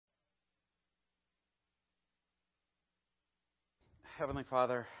Heavenly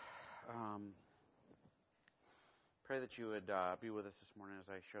Father, pray that you would be with us this morning as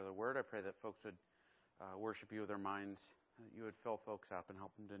I share the word. I pray that folks would worship you with their minds, that you would fill folks up and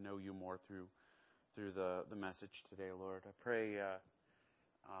help them to know you more through the message today, Lord. I pray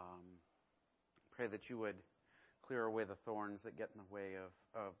that you would clear away the thorns that get in the way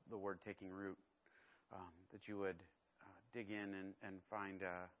of the word taking root, that you would dig in and find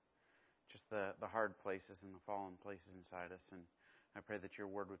just the hard places and the fallen places inside us. And I pray that your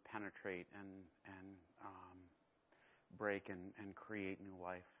word would penetrate and break and create new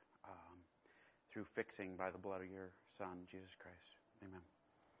life through fixing by the blood of your Son, Jesus Christ.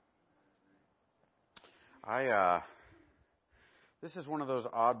 Amen. This is one of those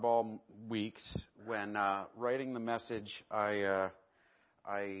oddball weeks when writing the message, I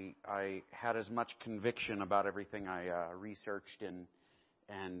had as much conviction about everything I researched and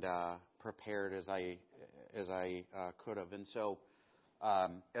prepared as I could have. And so,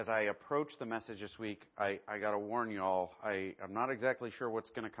 as I approach the message this week, I got to warn you all, I'm not exactly sure what's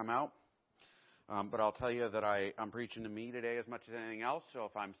going to come out, but I'll tell you that I'm preaching to me today as much as anything else. So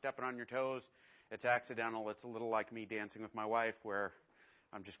if I'm stepping on your toes, it's accidental. It's a little like me dancing with my wife, where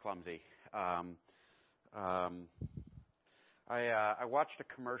I'm just clumsy. I watched a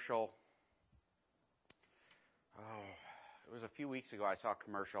commercial. It was a few weeks ago. I saw a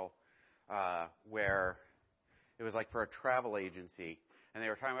commercial where it was like for a travel agency, and they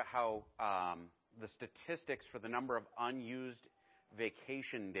were talking about how the statistics for the number of unused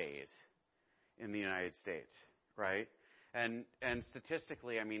vacation days in the United States, right? And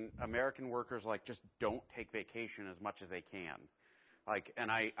statistically, I mean, American workers just don't take vacation as much as they can.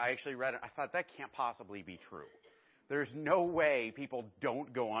 And I actually read it. I thought that can't possibly be true. There's no way people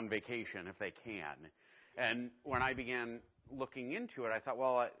don't go on vacation if they can. And when I began looking into it, I thought,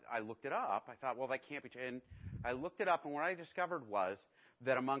 well, I looked it up. I thought, well, that can't be true. And I looked it up, and what I discovered was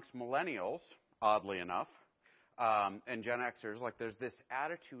that amongst millennials, oddly enough, and Gen Xers, there's this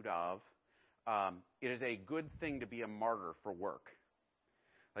attitude of it is a good thing to be a martyr for work.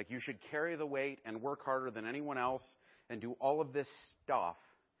 You should carry the weight and work harder than anyone else and do all of this stuff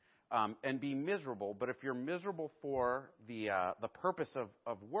and be miserable. But if you're miserable for the purpose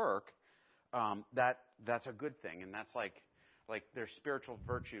of work, that's a good thing. And that's there's spiritual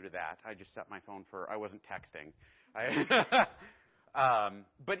virtue to that. I just set my phone I wasn't texting.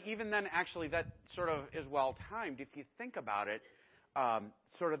 But even then, actually, that sort of is well timed. If you think about it,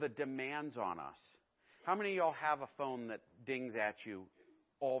 sort of the demands on us. How many of y'all have a phone that dings at you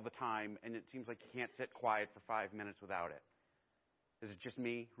all the time, and it seems like you can't sit quiet for 5 minutes without it? Is it just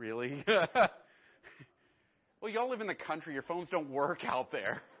me, really? Well, y'all live in the country. Your phones don't work out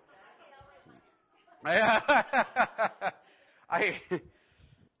there.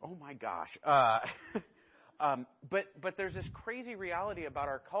 Oh my gosh. But there's this crazy reality about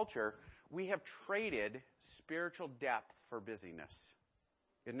our culture. We have traded spiritual depth for busyness.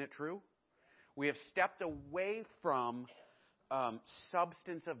 Isn't it true? We have stepped away from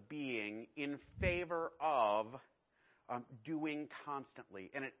substance of being in favor of doing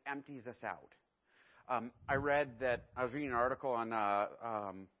constantly, and it empties us out. I was reading an article on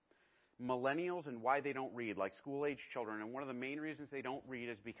millennials and why they don't read, school-age children, and one of the main reasons they don't read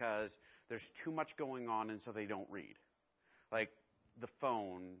is because there's too much going on, and so they don't read. The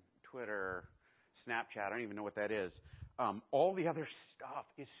phone, Twitter, Snapchat, I don't even know what that is. All the other stuff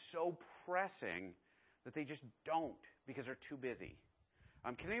is so pressing that they just don't because they're too busy.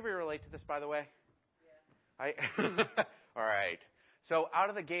 Can anybody relate to this, by the way? Yeah. All right. So out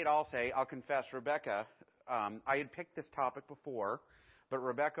of the gate, I'll confess, Rebecca, I had picked this topic before, but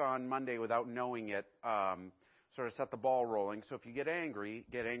Rebecca on Monday, without knowing it, sort of set the ball rolling. So if you get angry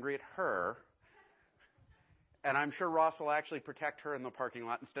at her. And I'm sure Ross will actually protect her in the parking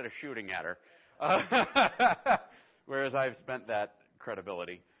lot instead of shooting at her. Whereas I've spent that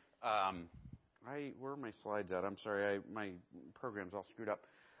credibility. Where are my slides at? I'm sorry, my program's all screwed up.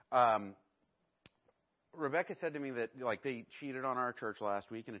 Rebecca said to me that they cheated on our church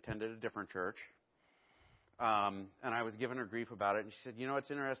last week and attended a different church. And I was giving her grief about it, and she said,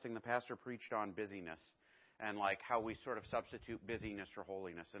 it's interesting, the pastor preached on busyness and how we sort of substitute busyness for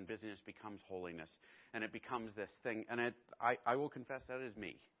holiness, and busyness becomes holiness, and it becomes this thing. And I will confess that is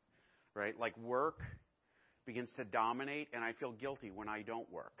me, right? Work begins to dominate, and I feel guilty when I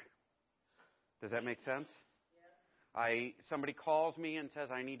don't work. Does that make sense? Yeah. Somebody calls me and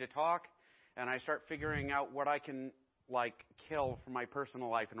says I need to talk, and I start figuring out what I can kill from my personal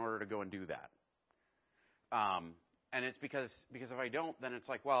life in order to go and do that. And it's because if I don't, then it's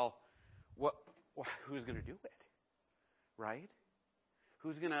who's going to do it, right?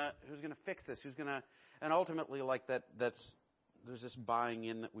 Who's going to fix this? And ultimately, that's there's this buying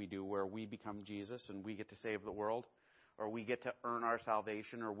in that we do where we become Jesus and we get to save the world, or we get to earn our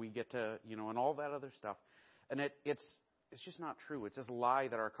salvation, or we get to, and all that other stuff. And it's just not true. It's this lie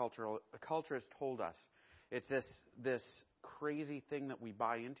that our culture has told us. It's this crazy thing that we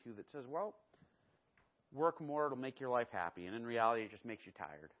buy into that says, well, work more, it'll make your life happy. And in reality, it just makes you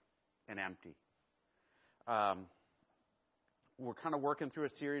tired and empty. We're kind of working through a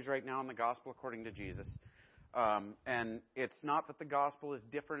series right now on the gospel according to Jesus. And it's not that the gospel is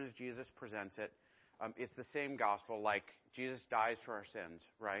different as Jesus presents it. It's the same gospel, like Jesus dies for our sins,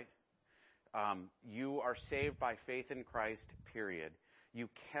 right? You are saved by faith in Christ, period. You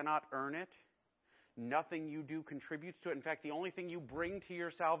cannot earn it. Nothing you do contributes to it. In fact, the only thing you bring to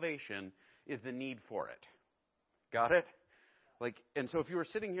your salvation is the need for it. Got it? And so if you were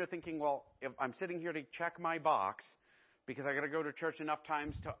sitting here thinking, well, if I'm sitting here to check my box because I got to go to church enough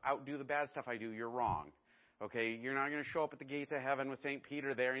times to outdo the bad stuff I do, you're wrong. Okay? You're not going to show up at the gates of heaven with St.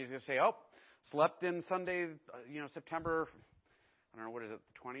 Peter there and he's going to say, oh, slept in Sunday, September, I don't know, what is it,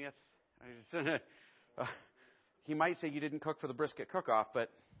 the 20th? He might say you didn't cook for the brisket cook-off, but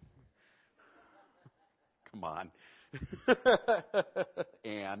come on.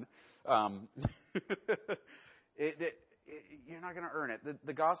 Anne. You're not going to earn it.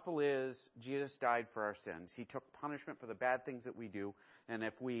 The gospel is Jesus died for our sins. He took punishment for the bad things that we do. And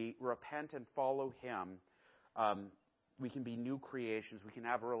if we repent and follow him, we can be new creations. We can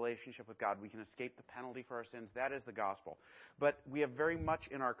have a relationship with God. We can escape the penalty for our sins. That is the gospel. But we have very much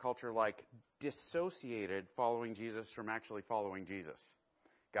in our culture dissociated following Jesus from actually following Jesus.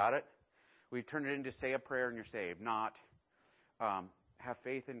 Got it? We've turned it into say a prayer and you're saved, not have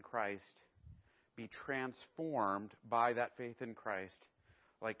faith in Christ, be transformed by that faith in Christ,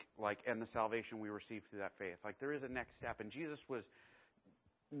 and the salvation we receive through that faith. There is a next step, and Jesus was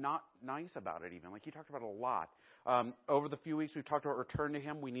not nice about it even. He talked about it a lot. Over the few weeks we've talked about return to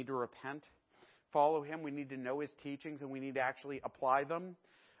him. We need to repent, follow him. We need to know his teachings, and we need to actually apply them.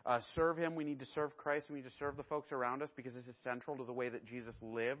 Serve him. We need to serve Christ. We need to serve the folks around us because this is central to the way that Jesus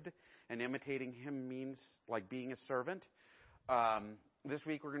lived, and imitating him means being a servant. This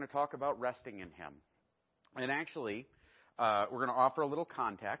week we're going to talk about resting in him. And actually, we're going to offer a little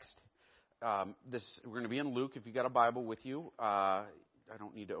context. We're going to be in Luke. If you got a Bible with you, I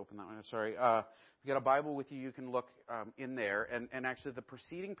don't need to open that one. I'm sorry. If you got a Bible with you, you can look in there. And actually, the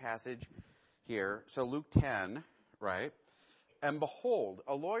preceding passage here, so Luke 10, right? And behold,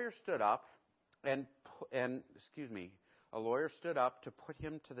 a lawyer stood up to put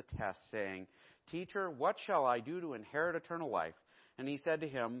him to the test, saying, "Teacher, what shall I do to inherit eternal life?" And he said to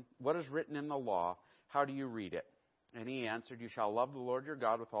him, "What is written in the law? How do you read it?" And he answered, "You shall love the Lord your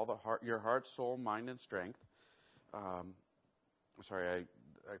God with all your heart, soul, mind, and strength." I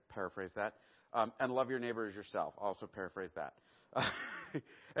paraphrased that. And love your neighbor as yourself. Also paraphrase that.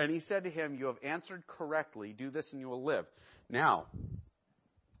 And he said to him, "You have answered correctly. Do this and you will live." Now,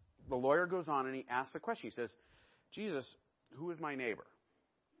 the lawyer goes on and he asks a question. He says, "Jesus, who is my neighbor?"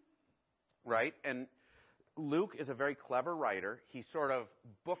 Right? And Luke is a very clever writer. He sort of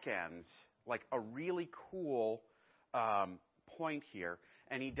bookends a really cool point here.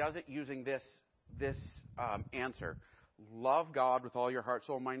 And he does it using this answer. Love God with all your heart,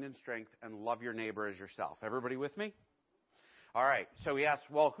 soul, mind, and strength, and love your neighbor as yourself. Everybody with me? All right. So he asks,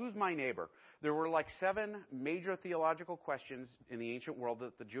 well, who's my neighbor? There were 7 major theological questions in the ancient world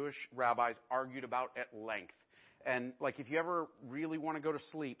that the Jewish rabbis argued about at length. And if you ever really want to go to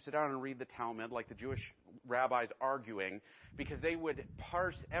sleep, sit down and read the Talmud, the Jewish rabbis arguing, because they would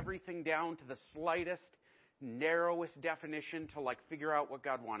parse everything down to the slightest, narrowest definition to figure out what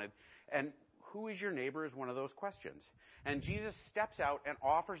God wanted. And who is your neighbor is one of those questions. And Jesus steps out and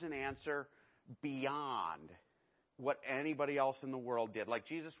offers an answer beyond what anybody else in the world did.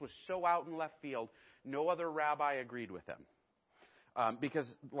 Jesus was so out in left field, no other rabbi agreed with him. Because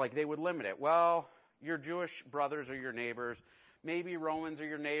they would limit it. Well, your Jewish brothers are your neighbors. Maybe Romans are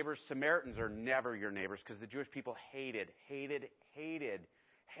your neighbors. Samaritans are never your neighbors because the Jewish people hated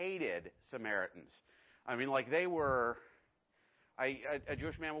Samaritans. I mean, they were... A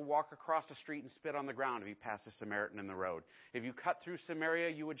Jewish man would walk across the street and spit on the ground if he passed a Samaritan in the road. If you cut through Samaria,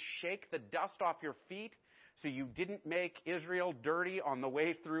 you would shake the dust off your feet so you didn't make Israel dirty on the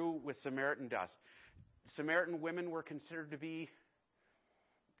way through with Samaritan dust. Samaritan women were considered to be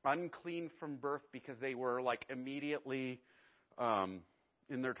unclean from birth because they were immediately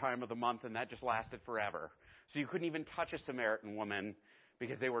in their time of the month, and that just lasted forever. So you couldn't even touch a Samaritan woman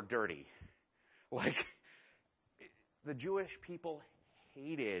because they were dirty. The Jewish people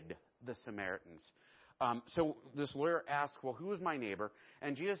hated the Samaritans. So this lawyer asks, well, who is my neighbor?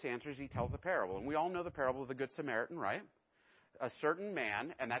 And Jesus answers, he tells the parable. And we all know the parable of the Good Samaritan, right? a certain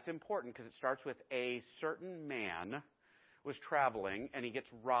man, and that's important because it starts with a certain man was traveling, and he gets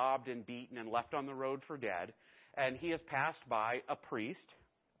robbed and beaten and left on the road for dead, and he is passed by a priest,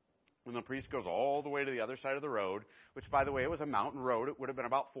 and the priest goes all the way to the other side of the road, which, by the way, it was a mountain road. It would have been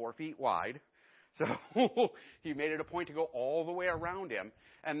about 4 feet wide, so he made it a point to go all the way around him,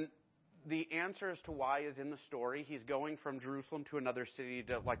 and the answer as to why is in the story. He's going from Jerusalem to another city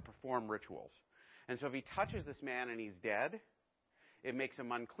to, perform rituals. And so if he touches this man and he's dead, it makes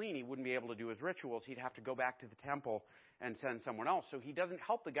him unclean. He wouldn't be able to do his rituals. He'd have to go back to the temple and send someone else. So he doesn't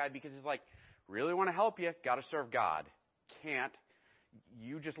help the guy because he's like, really want to help you, got to serve God. Can't.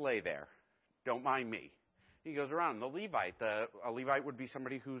 You just lay there. Don't mind me. He goes around. The Levite, a Levite would be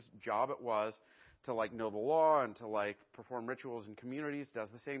somebody whose job it was to know the law and to perform rituals in communities, does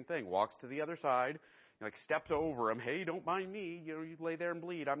the same thing. Walks to the other side, steps over him. Hey, don't mind me. You lay there and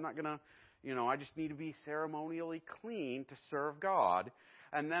bleed. I'm not going to, I just need to be ceremonially clean to serve God.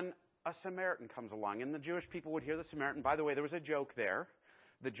 And then a Samaritan comes along, and the Jewish people would hear the Samaritan. By the way, there was a joke there.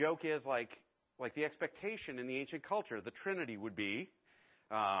 The joke is like the expectation in the ancient culture. The Trinity would be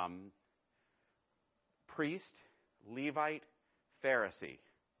priest, Levite, Pharisee.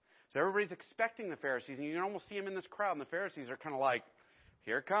 So everybody's expecting the Pharisees, and you can almost see them in this crowd, and the Pharisees are kind of like,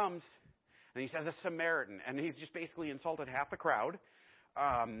 here it comes. And he says a Samaritan, and he's just basically insulted half the crowd.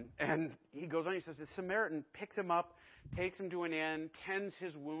 And he goes on, he says the Samaritan picks him up, takes him to an inn, tends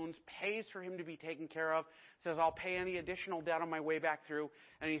his wounds, pays for him to be taken care of, says, I'll pay any additional debt on my way back through.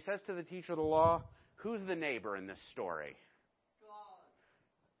 And he says to the teacher of the law, who's the neighbor in this story? God.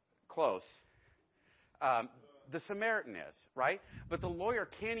 Close. The Samaritan is, right? But the lawyer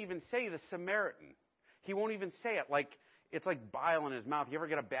can't even say the Samaritan. He won't even say it. It's like bile in his mouth. You ever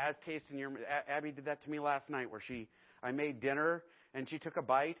get a bad taste in your... Abby did that to me last night where I made dinner and she took a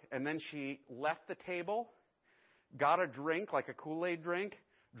bite and then she left the table, got a drink, like a Kool-Aid drink,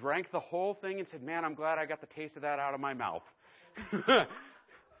 drank the whole thing and said, man, I'm glad I got the taste of that out of my mouth.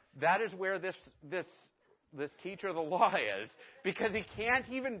 That is where this teacher of the law is, because he can't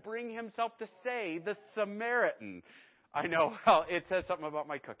even bring himself to say the Samaritan. I know. Well, it says something about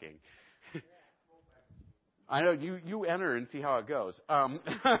my cooking. I know. You enter and see how it goes.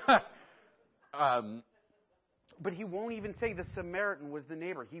 But he won't even say the Samaritan was the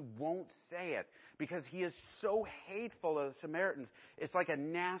neighbor. He won't say it because he is so hateful of the Samaritans. It's like a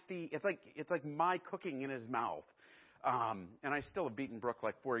nasty. It's like my cooking in his mouth. And I still have beaten Brooke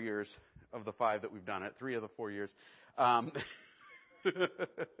 4 years of the 5 that we've done it, 3 of the 4 years. Although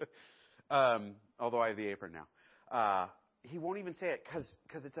I have the apron now. He won't even say it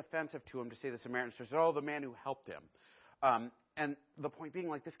because it's offensive to him to say the Samaritan. So he says, oh, the man who helped him. And the point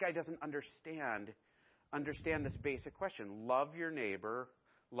being, this guy doesn't understand this basic question. Love your neighbor,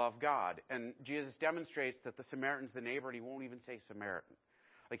 love God. And Jesus demonstrates that the Samaritan's the neighbor, and he won't even say Samaritan.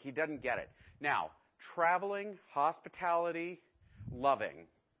 He doesn't get it. Now, traveling, hospitality, loving.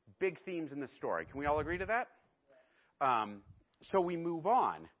 Big themes in this story. Can we all agree to that? So we move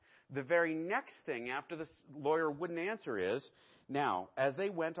on. The very next thing after this lawyer wouldn't answer is, now, as they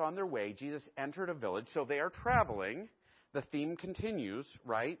went on their way, Jesus entered a village. So they are traveling. The theme continues,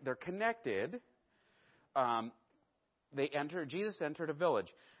 right? They're connected. Jesus entered a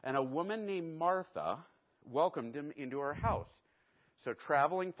village, and a woman named Martha welcomed him into her house. So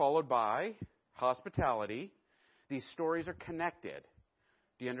traveling followed by hospitality. These stories are connected.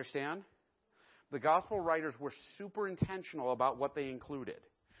 Do you understand? The gospel writers were super intentional about what they included.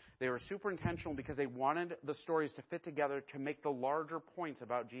 They were super intentional because they wanted the stories to fit together to make the larger points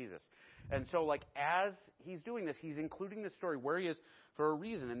about Jesus. And so, as he's doing this, he's including the story where he is for a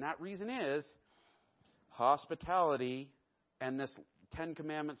reason. And that reason is hospitality and this 10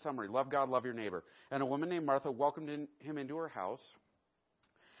 Commandment summary. Love God, love your neighbor. And a woman named Martha welcomed him into her house.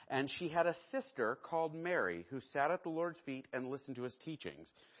 And she had a sister called Mary who sat at the Lord's feet and listened to his teachings.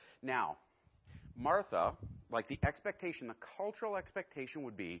 Now, Martha, the expectation, the cultural expectation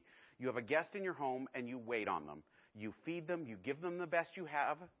would be you have a guest in your home and you wait on them. You feed them, you give them the best you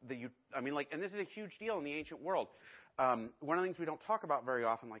have. And this is a huge deal in the ancient world. One of the things we don't talk about very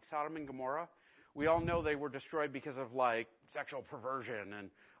often, like Sodom and Gomorrah, we all know they were destroyed because of sexual perversion and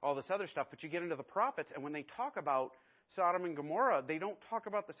all this other stuff. But you get into the prophets, and when they talk about Sodom and Gomorrah, they don't talk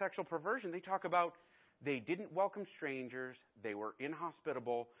about the sexual perversion. They talk about they didn't welcome strangers. They were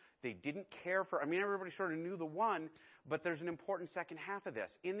inhospitable. They didn't care for... everybody sort of knew the one, but there's an important second half of this.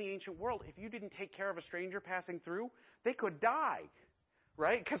 In the ancient world, if you didn't take care of a stranger passing through, they could die,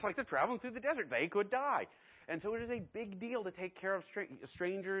 right? Because they're traveling through the desert. They could die. And so it is a big deal to take care of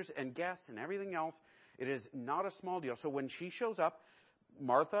strangers and guests and everything else. It is not a small deal. So when she shows up,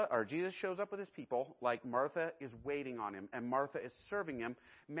 Jesus shows up with his people, like Martha is waiting on him, and Martha is serving him.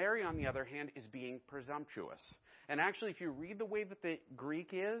 Mary, on the other hand, is being presumptuous. And actually, if you read the way that the Greek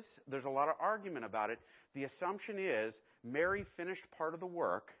is, there's a lot of argument about it. The assumption is Mary finished part of the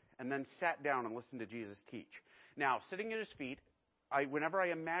work and then sat down and listened to Jesus teach. Now, sitting at his feet, whenever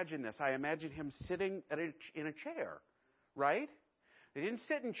I imagine this, I imagine him sitting in a chair, right? They didn't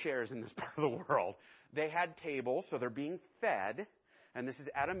sit in chairs in this part of the world. They had tables, so they're being fed, and this is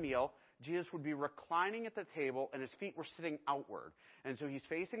at a meal. Jesus would be reclining at the table, and his feet were sitting outward. And so he's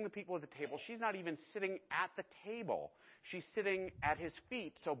facing the people at the table. She's not even sitting at the table. She's sitting at his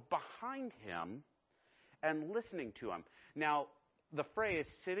feet, so behind him, and listening to him. Now, the phrase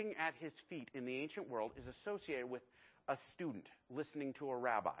sitting at his feet in the ancient world is associated with a student listening to a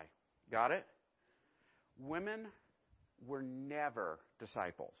rabbi. Got it? Women were never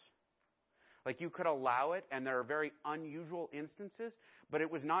disciples. Like, you could allow it, and there are very unusual instances, but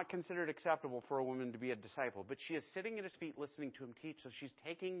it was not considered acceptable for a woman to be a disciple. But she is sitting at his feet listening to him teach, so she's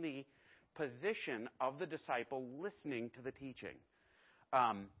taking the position of the disciple listening to the teaching.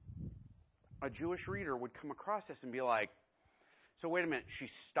 A Jewish reader would come across this and be like, so wait a minute, she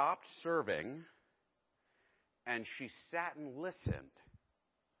stopped serving, and she sat and listened,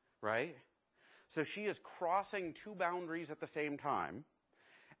 right? So she is crossing two boundaries at the same time.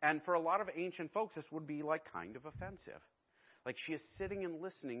 And for a lot of ancient folks, this would be like kind of offensive. Like, she is sitting and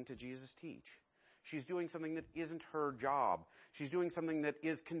listening to Jesus teach. She's doing something that isn't her job. She's doing something that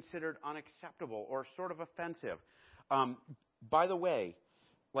is considered unacceptable or sort of offensive. By the way,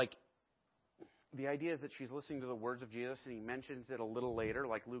 like, the idea is that she's listening to the words of Jesus, and he mentions it a little later,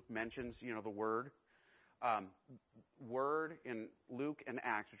 like Luke mentions, the word. Word in Luke and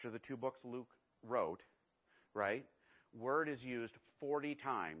Acts, which are the two books Luke wrote, right? Word is used 40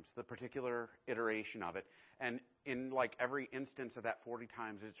 times, the particular iteration of it. And in like every instance of that 40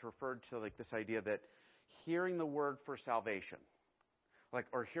 times, it's referred to like this idea that hearing the word for salvation, like,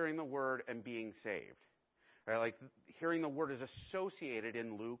 or hearing the word and being saved, right? Like, hearing the word is associated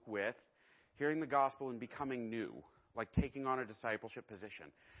in Luke with hearing the gospel and becoming new, like taking on a discipleship position.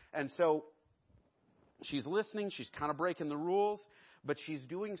 And so she's listening, she's kind of breaking the rules, but she's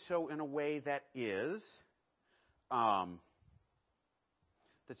doing so in a way that is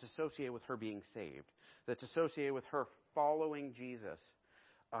that's associated with her being saved, that's associated with her following Jesus.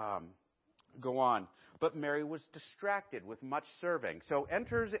 Go on. But Mary was distracted with much serving. So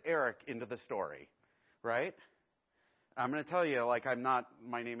enters Eric into the story, right? I'm going to tell you, like,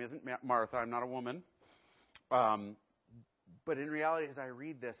 my name isn't Martha, I'm not a woman. But in reality, as I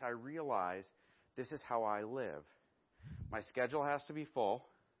read this, I realize this is how I live. My schedule has to be full.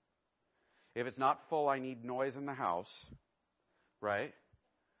 If it's not full, I need noise in the house, right?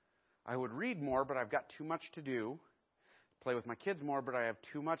 I would read more, but I've got too much to do. Play with my kids more, but I have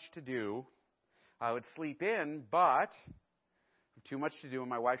too much to do. I would sleep in, but too much to do, and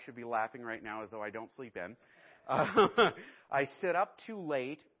my wife should be laughing right now as though I don't sleep in. I sit up too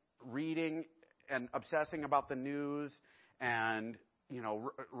late reading and obsessing about the news and,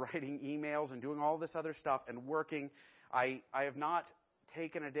 writing emails and doing all this other stuff and working. I have not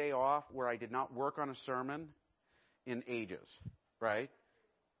taken a day off where I did not work on a sermon in ages, right?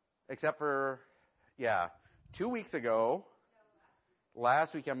 Except for, 2 weeks ago,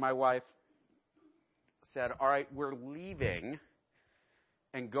 last weekend, my wife said, all right, we're leaving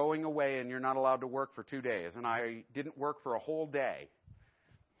and going away, and you're not allowed to work for 2 days. And I didn't work for a whole day.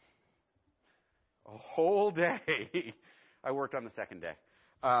 A whole day. I worked on the second day.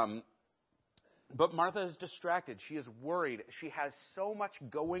 But Martha is distracted. She is worried. She has so much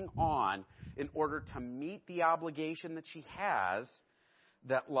going on in order to meet the obligation that she has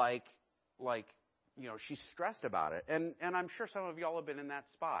that, she's stressed about it. And I'm sure some of y'all have been in that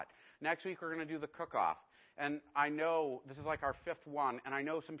spot. Next week, we're going to do the cook-off. And I know this is like our fifth one, and I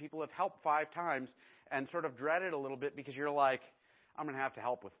know some people have helped 5 times and sort of dread it a little bit because you're like, I'm going to have to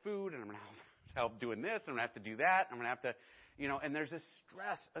help with food, and I'm going to have to help doing this, and I'm going to have to do that, and I'm going to have to, and there's this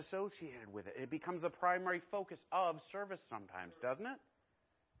stress associated with it. It becomes the primary focus of service sometimes, doesn't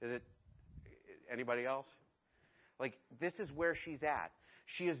it? Is it anybody else? Like, this is where she's at.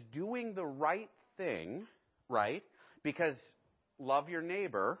 She is doing the right thing, right? Because love your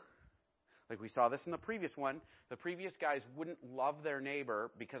neighbor. Like we saw this in the previous one. The previous guys wouldn't love their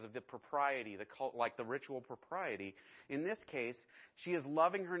neighbor because of the propriety, the ritual propriety. In this case, she is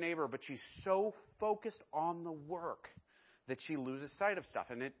loving her neighbor, but she's so focused on the work that she loses sight of stuff.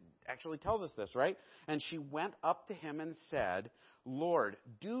 And it actually tells us this, right? And she went up to him and said, Lord,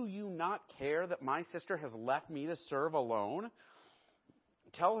 do you not care that my sister has left me to serve alone?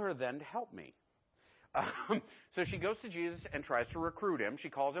 Tell her then to help me. So she goes to Jesus and tries to recruit him. She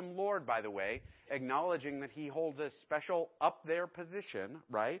calls him Lord, by the way, acknowledging that he holds a special up there position,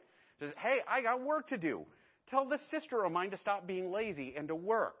 right? Says, hey, I got work to do. Tell this sister of mine to stop being lazy and to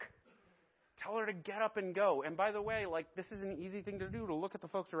work. Tell her to get up and go. And by the way, this is an easy thing to do, to look at the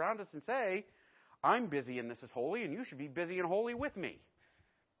folks around us and say, I'm busy and this is holy, and you should be busy and holy with me.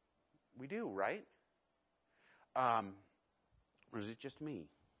 We do, right? Or is it just me?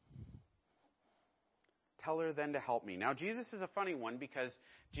 Tell her then to help me. Now, Jesus is a funny one because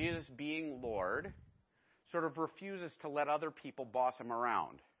Jesus, being Lord, sort of refuses to let other people boss him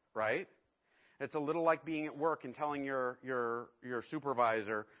around, right? It's a little like being at work and telling your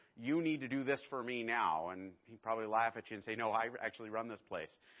supervisor, you need to do this for me now. And he'd probably laugh at you and say, no, I actually run this place.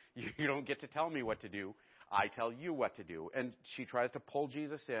 You don't get to tell me what to do. I tell you what to do. And she tries to pull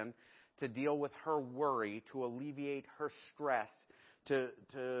Jesus in to deal with her worry, to alleviate her stress, to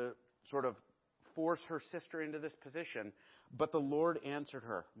sort of force her sister into this position. But the Lord answered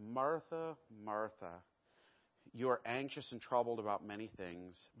her, Martha, Martha, you are anxious and troubled about many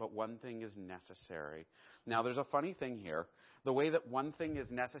things, but one thing is necessary. Now, there's a funny thing here. The way that one thing is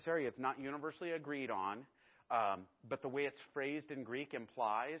necessary, it's not universally agreed on, but the way it's phrased in Greek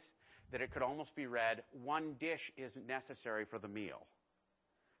implies that it could almost be read, one dish is necessary for the meal,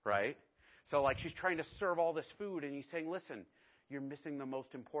 right? So she's trying to serve all this food, and he's saying, listen, you're missing the most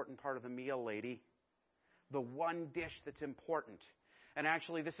important part of the meal, lady. The one dish that's important. And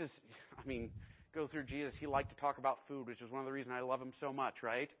actually, this is, go through Jesus, he liked to talk about food, which is one of the reasons I love him so much,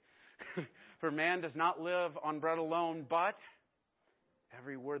 right? For man does not live on bread alone, but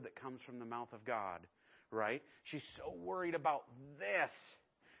every word that comes from the mouth of God, right? She's so worried about this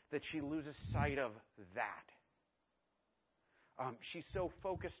that she loses sight of that. She's so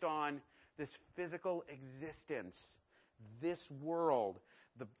focused on this physical existence, this world,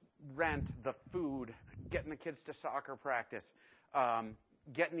 the rent, the food, getting the kids to soccer practice,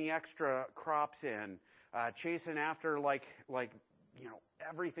 getting the extra crops in, chasing after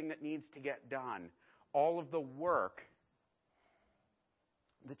everything that needs to get done, all of the work,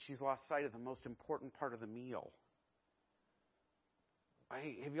 that she's lost sight of the most important part of the meal.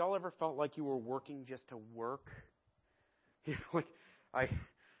 Have you all ever felt like you were working just to work?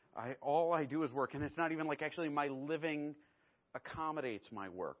 All I do is work, and it's not even actually my living accommodates my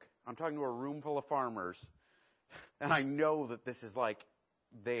work. I'm talking to a room full of farmers, and I know that this is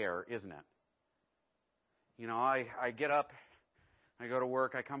there, isn't it? I get up, I go to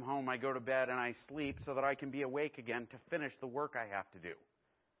work, I come home, I go to bed, and I sleep so that I can be awake again to finish the work I have to do.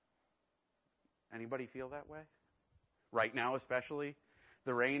 Anybody feel that way? Right now especially?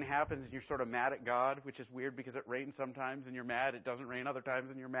 The rain happens and you're sort of mad at God, which is weird because it rains sometimes and you're mad. It doesn't rain other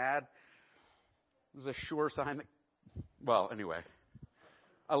times and you're mad. It was a sure sign that... Well, anyway.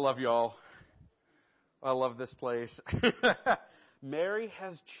 I love y'all. I love this place. Mary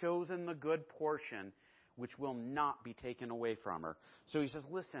has chosen the good portion, which will not be taken away from her. So he says,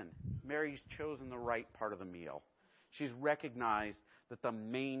 listen, Mary's chosen the right part of the meal. She's recognized that the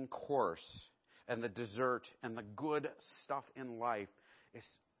main course and the dessert and the good stuff in life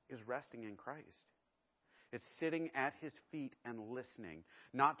is resting in Christ. It's sitting at his feet and listening,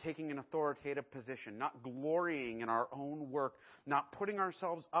 not taking an authoritative position, not glorying in our own work, not putting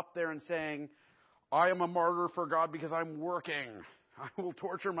ourselves up there and saying, I am a martyr for God because I'm working. I will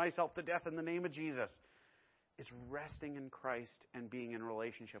torture myself to death in the name of Jesus. It's resting in Christ and being in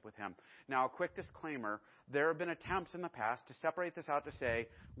relationship with him. Now, a quick disclaimer. There have been attempts in the past to separate this out to say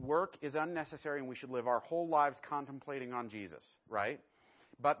work is unnecessary and we should live our whole lives contemplating on Jesus, right?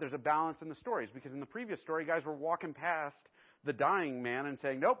 But there's a balance in the stories, because in the previous story, guys were walking past the dying man and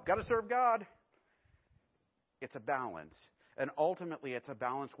saying, nope, got to serve God. It's a balance. And ultimately, it's a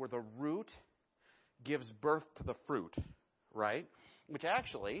balance where the root gives birth to the fruit, right? Which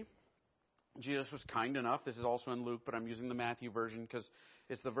actually, Jesus was kind enough. This is also in Luke, but I'm using the Matthew version because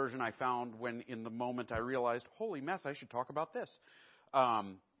it's the version I found when in the moment I realized, holy mess, I should talk about this.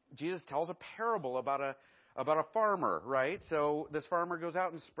 Jesus tells a parable about a farmer, right? So this farmer goes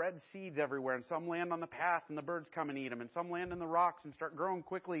out and spreads seeds everywhere, and some land on the path and the birds come and eat them, and some land in the rocks and start growing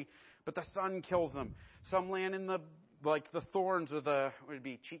quickly, but the sun kills them. Some land in the thorns with would it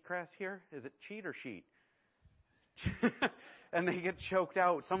be cheatgrass here? Is it cheat or sheet? And they get choked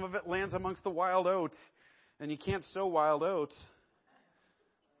out. Some of it lands amongst the wild oats, and you can't sow wild oats,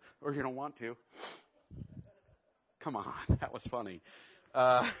 or you don't want to. Come on, that was funny.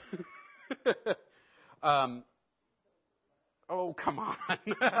 Oh, come on.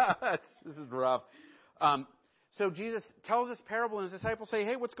 This is rough. So Jesus tells this parable, and his disciples say,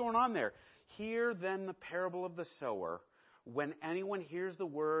 hey, what's going on there? Hear then the parable of the sower. When anyone hears the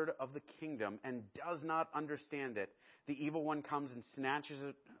word of the kingdom and does not understand it, the evil one comes and snatches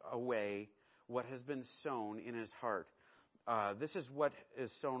it away what has been sown in his heart. This is what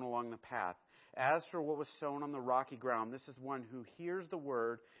is sown along the path. As for what was sown on the rocky ground, this is one who hears the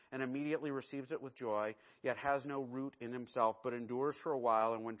word and immediately receives it with joy, yet has no root in himself, but endures for a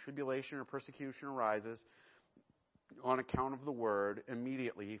while, and when tribulation or persecution arises on account of the word,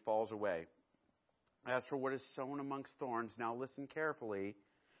 immediately he falls away. As for what is sown amongst thorns, now listen carefully.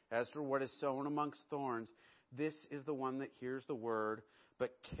 As for what is sown amongst thorns, this is the one that hears the word,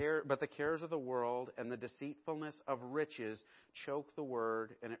 but the cares of the world and the deceitfulness of riches choke the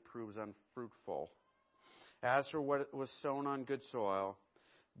word, and it proves unfruitful. As for what was sown on good soil,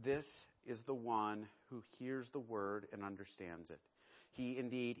 this is the one who hears the word and understands it. He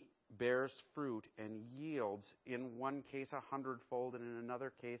indeed bears fruit and yields, in one case 100-fold, and in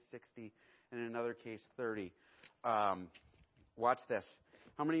another case 60, and in another case 30. Watch this.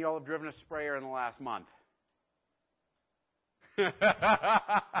 How many of y'all have driven a sprayer in the last month?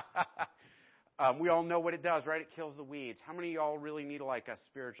 We all know what it does, right? It kills the weeds. How many of y'all really need like a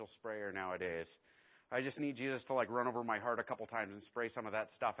spiritual sprayer nowadays? I just need Jesus to like run over my heart a couple times and spray some of that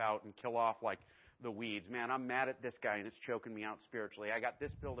stuff out and kill off like the weeds. Man, I'm mad at this guy and it's choking me out spiritually. I got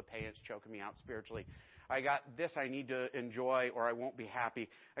this bill to pay and it's choking me out spiritually. I got this I need to enjoy or I won't be happy.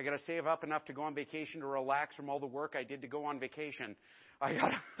 I got to save up enough to go on vacation to relax from all the work I did to go on vacation. I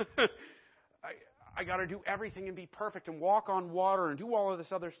got to do everything and be perfect and walk on water and do all of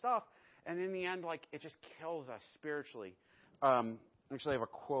this other stuff. And in the end, like, it just kills us spiritually. Actually, I have a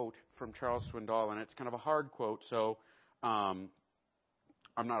quote from Charles Swindoll, and it's kind of a hard quote, so I'm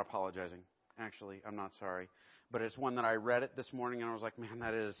not apologizing. Actually, I'm not sorry. But it's one that I read it this morning, and I was like, man,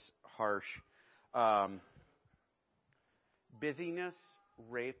 that is harsh. Busyness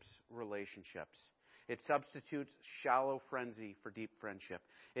rapes relationships. It substitutes shallow frenzy for deep friendship.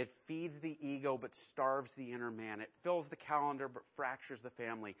 It feeds the ego but starves the inner man. It fills the calendar but fractures the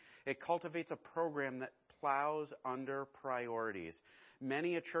family. It cultivates a program that plows under priorities.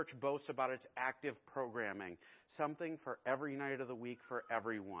 Many a church boasts about its active programming. Something for every night of the week for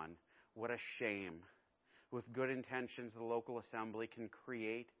everyone. What a shame. With good intentions, the local assembly can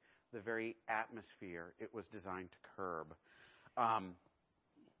create the very atmosphere it was designed to curb.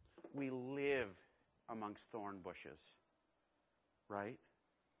 We live amongst thorn bushes, right?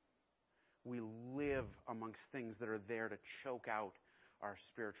 We live amongst things that are there to choke out our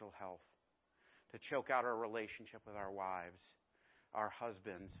spiritual health, to choke out our relationship with our wives, our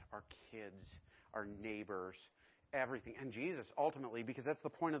husbands, our kids, our neighbors, everything. And Jesus, ultimately, because that's the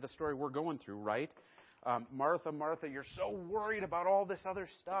point of the story we're going through, right? Martha, Martha, you're so worried about all this other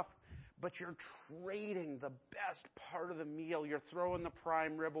stuff, but you're trading the best part of the meal. You're throwing the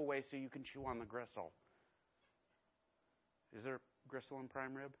prime rib away so you can chew on the gristle. Is there gristle in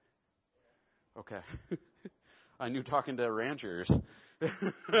prime rib? Okay. I knew talking to ranchers.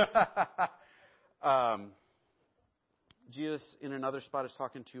 Jesus, in another spot, is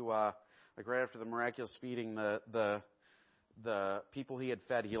talking to, like right after the miraculous feeding, the people he had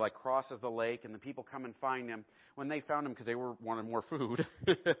fed. He like crosses the lake, and the people come and find him. When they found him, because they wanted more food,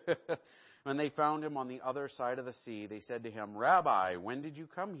 when they found him on the other side of the sea, they said to him, Rabbi, when did you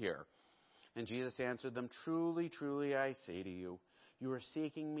come here? And Jesus answered them, Truly, truly, I say to you, you are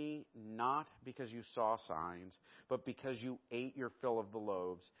seeking me not because you saw signs, but because you ate your fill of the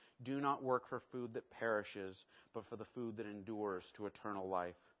loaves. Do not work for food that perishes, but for the food that endures to eternal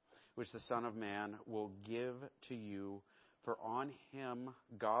life, which the Son of Man will give to you. For on him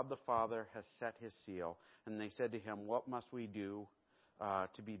God the Father has set his seal. And they said to him, What must we do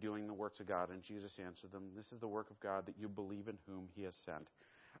to be doing the works of God? And Jesus answered them, This is the work of God, that you believe in whom he has sent.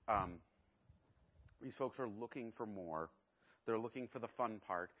 These folks are looking for more. They're looking for the fun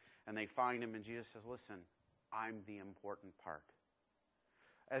part. And they find him, and Jesus says, Listen, I'm the important part.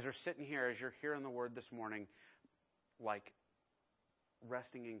 As you're sitting here, as you're hearing the word this morning, like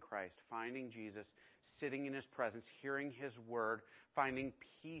resting in Christ, finding Jesus, sitting in his presence, hearing his word, finding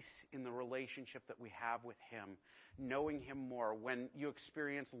peace in the relationship that we have with him, knowing him more. When you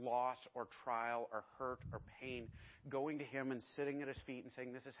experience loss or trial or hurt or pain, going to him and sitting at his feet and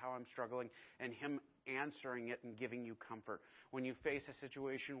saying, This is how I'm struggling, and him answering it and giving you comfort. When you face a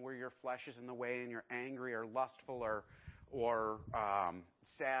situation where your flesh is in the way and you're angry or lustful or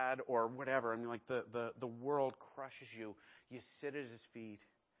sad or whatever, I mean, like the world crushes you, you sit at his feet,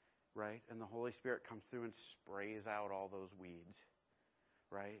 right? And the Holy Spirit comes through and sprays out all those weeds,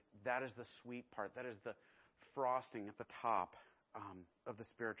 right? That is the sweet part. That is the frosting at the top of the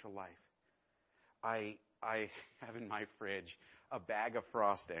spiritual life. I have in my fridge a bag of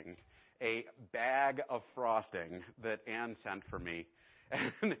frosting, a bag of frosting that Ann sent for me.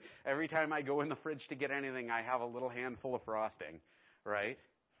 And every time I go in the fridge to get anything, I have a little handful of frosting, right?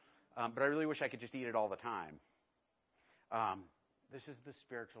 But I really wish I could just eat it all the time. This is the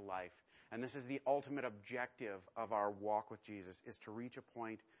spiritual life. And this is the ultimate objective of our walk with Jesus, is to reach a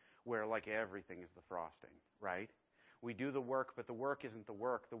point where, like, everything is the frosting, right? We do the work, but the work isn't the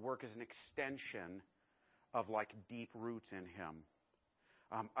work. The work is an extension of, like, deep roots in Him.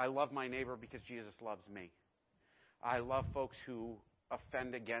 I love my neighbor because Jesus loves me. I love folks who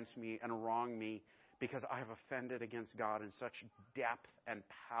offend against me and wrong me because I have offended against God in such depth and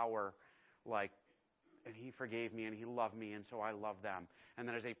power, like, and He forgave me and He loved me, and so I love them. And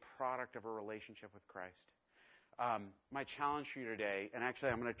that is a product of a relationship with Christ. My challenge for you today, and actually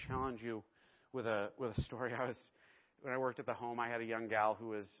I'm going to challenge you with a story. When I worked at the home, I had a young gal who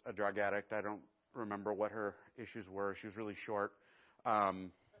was a drug addict. I don't remember what her issues were. She was really short. I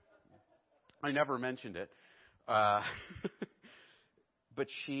never mentioned it. But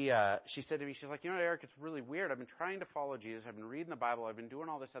she said to me, she's like, Eric, it's really weird. I've been trying to follow Jesus. I've been reading the Bible. I've been doing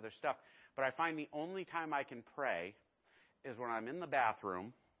all this other stuff. But I find the only time I can pray is when I'm in the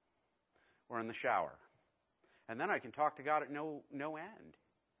bathroom or in the shower. And then I can talk to God at no end.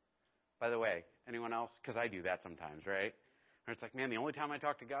 By the way, anyone else? Because I do that sometimes, right? And it's like, man, the only time I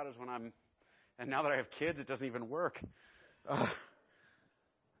talk to God is when I'm... And now that I have kids, it doesn't even work.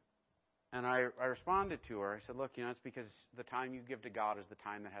 And I responded to her. I said, look, it's because the time you give to God is the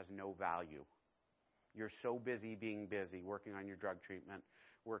time that has no value. You're so busy being busy, working on your drug treatment,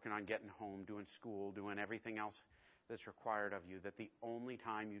 working on getting home, doing school, doing everything else that's required of you, that the only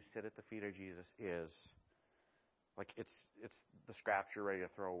time you sit at the feet of Jesus is, like, it's the scraps you're ready to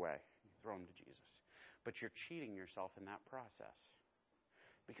throw away. You throw them to Jesus. But you're cheating yourself in that process.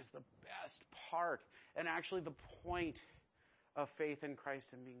 Because the best part, and actually the point of faith in Christ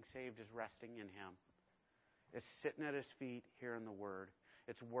and being saved, is resting in Him. It's sitting at His feet, hearing the Word.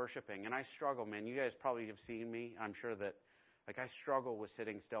 It's worshiping. And I struggle, man. You guys probably have seen me. I'm sure that, like, I struggle with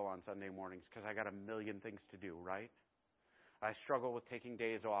sitting still on Sunday mornings because I got a million things to do, right? I struggle with taking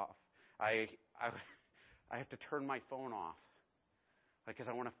days off. I have to turn my phone off because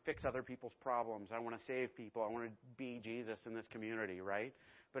I want to fix other people's problems. I want to save people. I want to be Jesus in this community, right?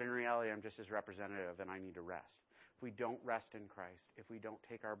 But in reality, I'm just as representative, and I need to rest. If we don't rest in Christ, if we don't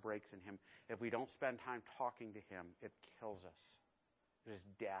take our breaks in Him, if we don't spend time talking to Him, it kills us. It is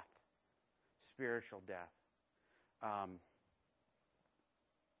death, spiritual death.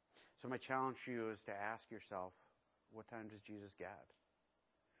 So my challenge to you is to ask yourself, what time does Jesus get?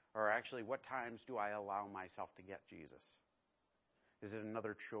 Or actually, what times do I allow myself to get Jesus? Is it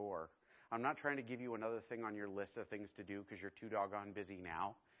another chore? I'm not trying to give you another thing on your list of things to do because you're too doggone busy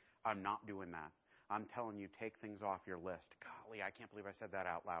now. I'm not doing that. I'm telling you, take things off your list. Golly, I can't believe I said that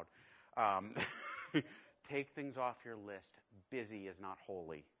out loud. Take things off your list. Busy is not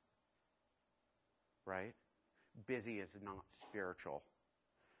holy. Right? Busy is not spiritual.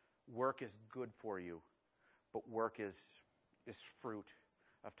 Work is good for you, but work is fruit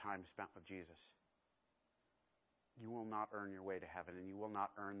of time spent with Jesus. You will not earn your way to heaven, and you will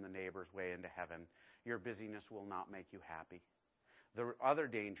not earn the neighbor's way into heaven. Your busyness will not make you happy. The other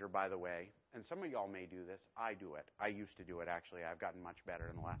danger, by the way, and some of y'all may do this, I do it. I used to do it, actually. I've gotten much better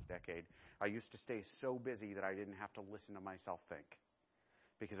in the last decade. I used to stay so busy that I didn't have to listen to myself think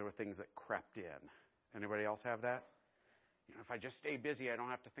because there were things that crept in. Anybody else have that? If I just stay busy, I don't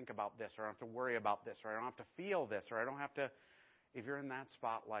have to think about this, or I don't have to worry about this, or I don't have to feel this, or I don't have to... If you're in that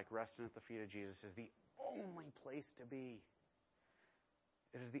spot, like, resting at the feet of Jesus is the only place to be.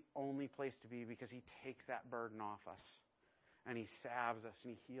 It is the only place to be because He takes that burden off us. And He salves us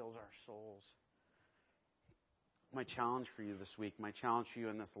and He heals our souls. My challenge for you this week, my challenge for you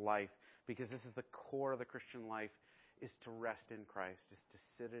in this life, because this is the core of the Christian life, is to rest in Christ, is to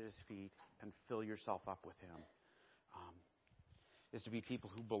sit at His feet and fill yourself up with Him. Is to be people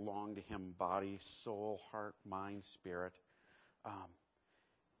who belong to Him, body, soul, heart, mind, spirit.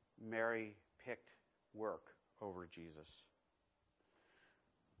 Mary picked work over Jesus.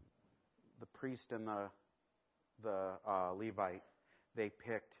 The priest and the Levite, they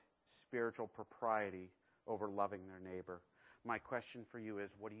picked spiritual propriety over loving their neighbor. My question for you is,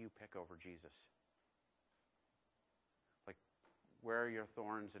 what do you pick over Jesus? Like, where are your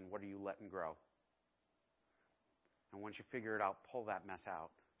thorns and what are you letting grow? And once you figure it out, pull that mess out.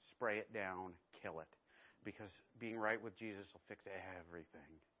 Spray it down, kill it. Because being right with Jesus will fix everything.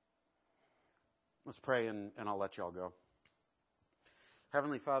 Let's pray and I'll let y'all go.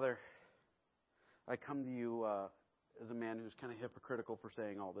 Heavenly Father, I come to you as a man who's kind of hypocritical for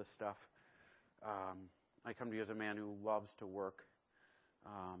saying all this stuff. I come to you as a man who loves to work,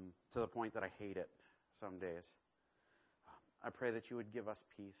 to the point that I hate it some days. I pray that you would give us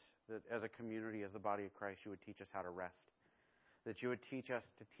peace, that as a community, as the body of Christ, you would teach us how to rest, that you would teach us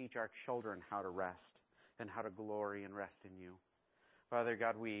to teach our children how to rest and how to glory and rest in you. Father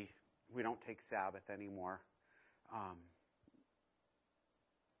God, we don't take Sabbath anymore.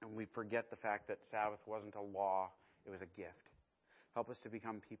 And we forget the fact that Sabbath wasn't a law, it was a gift. Help us to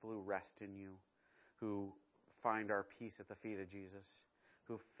become people who rest in you, who find our peace at the feet of Jesus,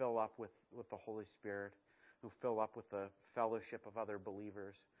 who fill up with the Holy Spirit, who fill up with the fellowship of other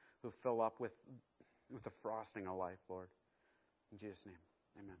believers, who fill up with the frosting of life, Lord. In Jesus' name,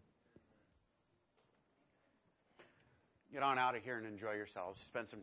 amen. Get on out of here and enjoy yourselves. Spend some